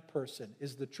condemned person,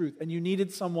 is the truth. And you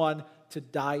needed someone to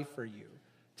die for you,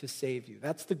 to save you.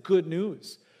 That's the good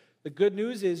news. The good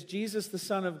news is Jesus, the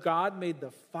Son of God, made the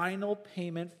final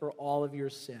payment for all of your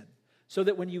sin. So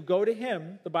that when you go to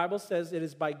him, the Bible says it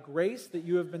is by grace that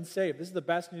you have been saved. This is the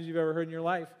best news you've ever heard in your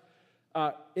life.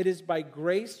 It is by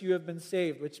grace you have been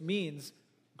saved, which means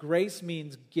grace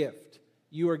means gift.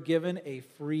 You are given a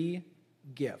free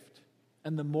gift.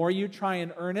 And the more you try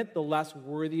and earn it, the less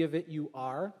worthy of it you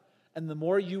are. And the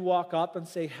more you walk up and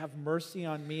say, have mercy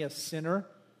on me, a sinner,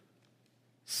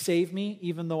 save me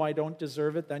even though I don't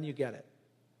deserve it, then you get it.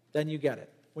 Then you get it.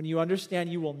 When you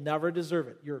understand you will never deserve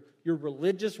it. Your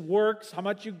religious works, how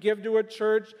much you give to a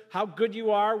church, how good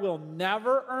you are will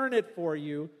never earn it for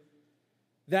you.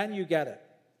 Then you get it.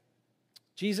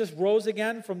 Jesus rose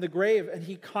again from the grave and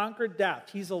he conquered death.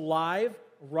 He's alive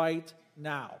right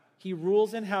now. He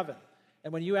rules in heaven.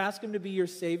 And when you ask him to be your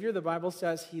Savior, the Bible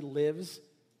says he lives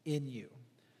in you.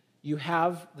 You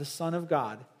have the Son of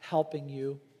God helping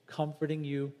you, comforting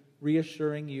you,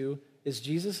 reassuring you. Is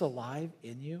Jesus alive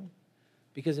in you?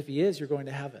 Because if he is, you're going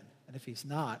to heaven. And if he's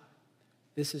not,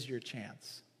 this is your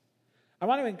chance. I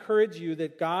want to encourage you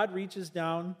that God reaches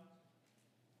down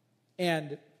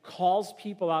and calls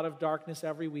people out of darkness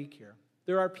every week here.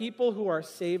 There are people who are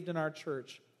saved in our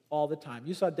church all the time.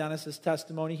 You saw Dennis's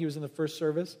testimony. He was in the first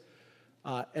service.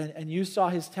 And you saw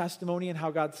his testimony and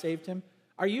how God saved him.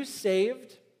 Are you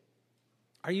saved?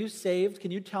 Are you saved?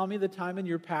 Can you tell me the time in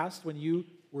your past when you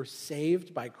were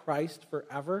saved by Christ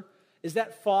forever? Is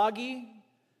that foggy?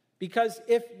 Because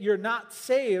if you're not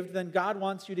saved, then God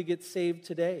wants you to get saved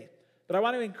today. But I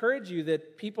want to encourage you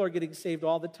that people are getting saved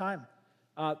all the time.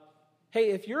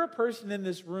 Hey, if you're a person in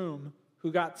this room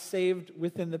who got saved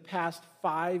within the past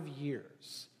 5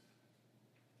 years,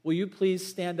 will you please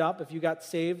stand up? If you got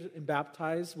saved and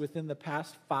baptized within the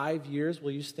past 5 years,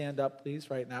 will you stand up, please,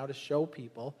 right now to show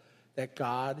people that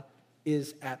God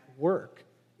is at work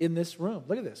in this room?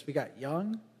 Look at this. We got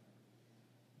young,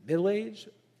 middle-aged,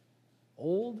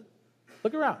 old.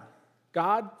 Look around.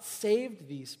 God saved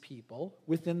these people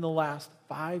within the last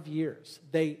 5 years.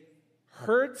 They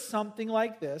heard something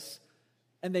like this,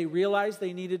 and they realized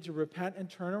they needed to repent and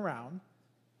turn around,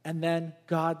 and then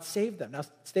God saved them. Now,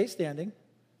 stay standing.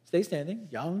 Stay standing.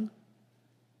 Young.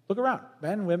 Look around.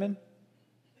 Men, women,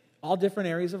 all different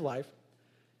areas of life.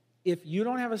 If you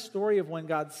don't have a story of when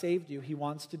God saved you, he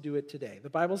wants to do it today. The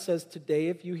Bible says, today,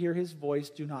 if you hear his voice,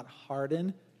 do not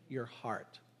harden your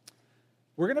heart.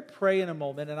 We're going to pray in a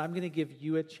moment, and I'm going to give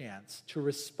you a chance to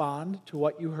respond to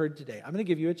what you heard today. I'm going to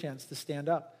give you a chance to stand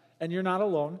up. And you're not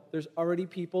alone. There's already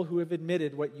people who have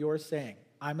admitted what you're saying.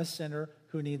 I'm a sinner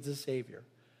who needs a Savior.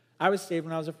 I was saved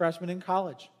when I was a freshman in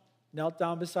college. Knelt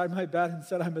down beside my bed and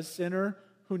said, I'm a sinner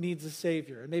who needs a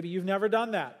Savior. And maybe you've never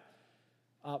done that.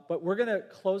 But we're going to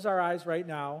close our eyes right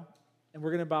now, and we're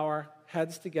going to bow our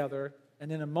heads together.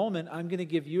 And in a moment, I'm going to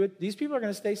give you these people are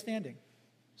going to stay standing,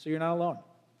 so you're not alone.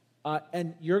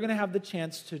 And you're going to have the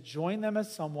chance to join them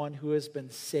as someone who has been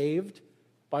saved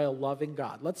by a loving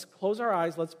God. Let's close our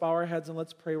eyes, let's bow our heads, and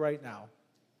let's pray right now.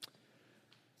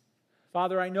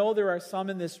 Father, I know there are some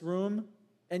in this room,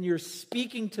 and you're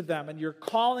speaking to them, and you're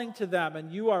calling to them,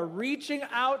 and you are reaching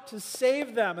out to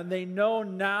save them, and they know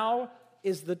now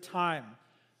is the time.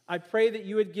 I pray that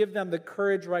you would give them the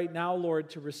courage right now, Lord,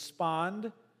 to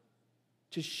respond,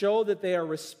 to show that they are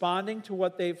responding to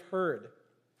what they've heard.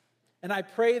 And I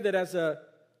pray that as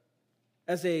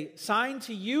a sign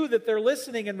to you that they're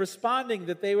listening and responding,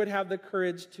 that they would have the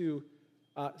courage to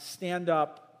stand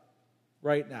up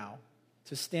right now,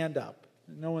 to stand up.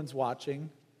 No one's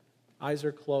watching. Eyes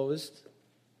are closed.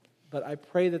 But I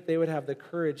pray that they would have the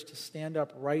courage to stand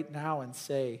up right now and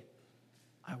say,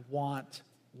 I want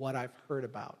what I've heard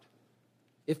about.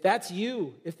 If that's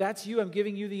you, I'm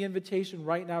giving you the invitation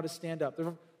right now to stand up. There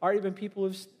have already been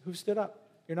people who've stood up.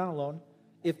 You're not alone.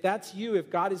 If that's you, if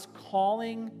God is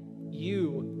calling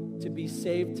you to be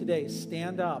saved today,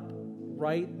 stand up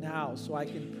right now so I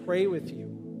can pray with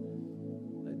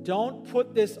you. Don't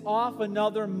put this off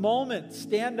another moment.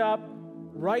 Stand up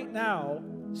right now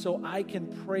so I can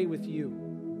pray with you.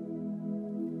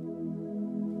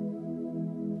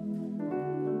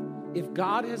 If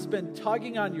God has been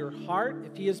tugging on your heart,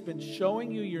 if He has been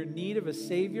showing you your need of a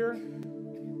Savior,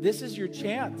 this is your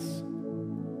chance.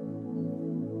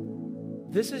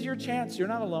 This is your chance. You're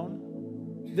not alone.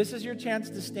 This is your chance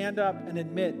to stand up and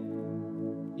admit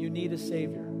you need a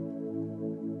Savior.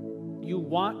 You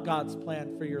want God's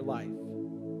plan for your life.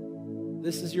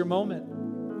 This is your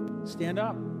moment. Stand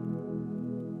up.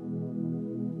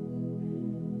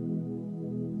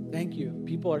 Thank you.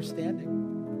 People are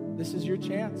standing. This is your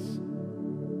chance.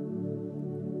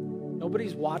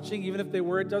 Nobody's watching. Even if they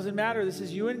were, it doesn't matter. This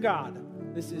is you and God.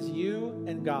 This is you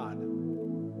and God.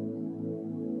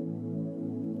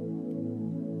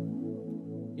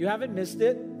 You haven't missed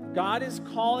it. God is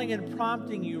calling and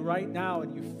prompting you right now,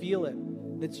 and you feel it.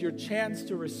 It's your chance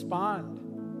to respond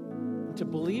and to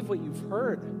believe what you've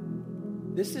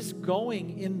heard. This is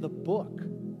going in the book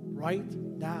right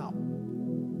now.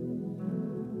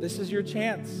 This is your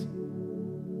chance.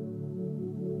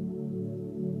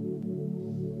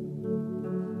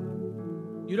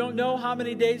 You don't know how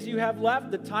many days you have left.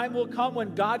 The time will come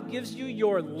when God gives you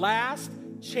your last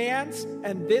chance,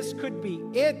 and this could be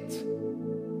it.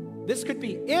 This could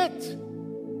be it.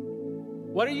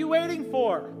 What are you waiting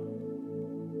for?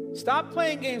 Stop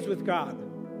playing games with God.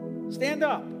 Stand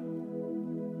up.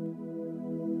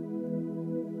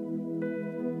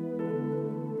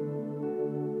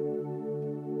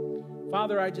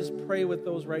 Father, I just pray with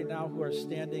those right now who are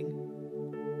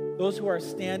standing, those who are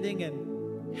standing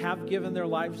and have given their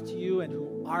lives to you and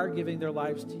who are giving their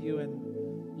lives to you.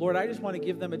 And Lord, I just want to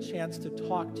give them a chance to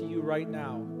talk to you right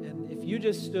now. And if you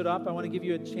just stood up, I want to give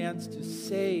you a chance to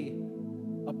say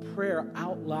a prayer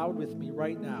out loud with me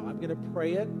right now. I'm going to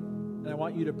pray it, and I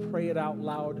want you to pray it out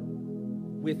loud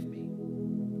with me.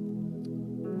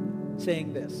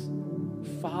 Saying this,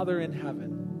 Father in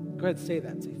heaven. Go ahead, say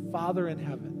that. Say, Father in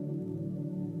heaven,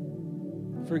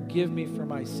 forgive me for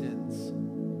my sins.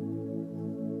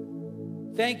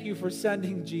 Thank you for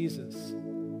sending Jesus.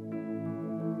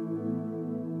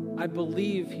 I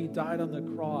believe He died on the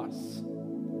cross.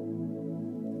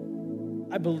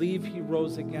 I believe He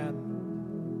rose again.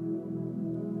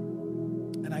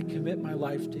 And I commit my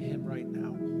life to Him right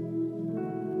now.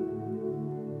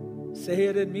 Say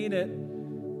it and mean it.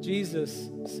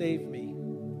 Jesus, save me.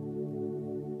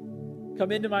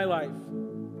 Come into my life.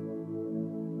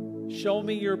 Show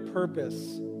me your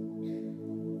purpose.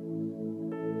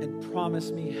 And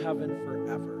promise me heaven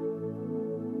forever.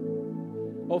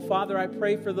 Oh, Father, I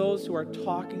pray for those who are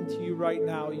talking to you right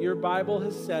now. Your Bible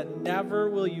has said, never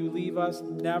will you leave us,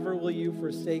 never will you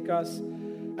forsake us.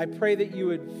 I pray that you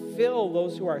would fill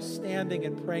those who are standing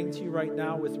and praying to you right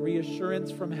now with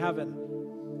reassurance from heaven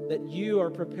that you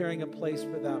are preparing a place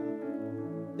for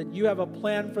them, that you have a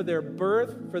plan for their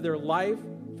birth, for their life,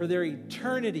 for their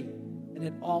eternity, and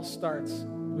it all starts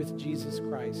with Jesus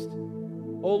Christ.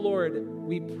 Oh Lord,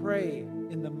 we pray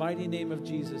in the mighty name of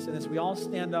Jesus, and as we all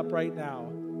stand up right now,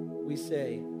 we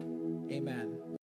say, amen.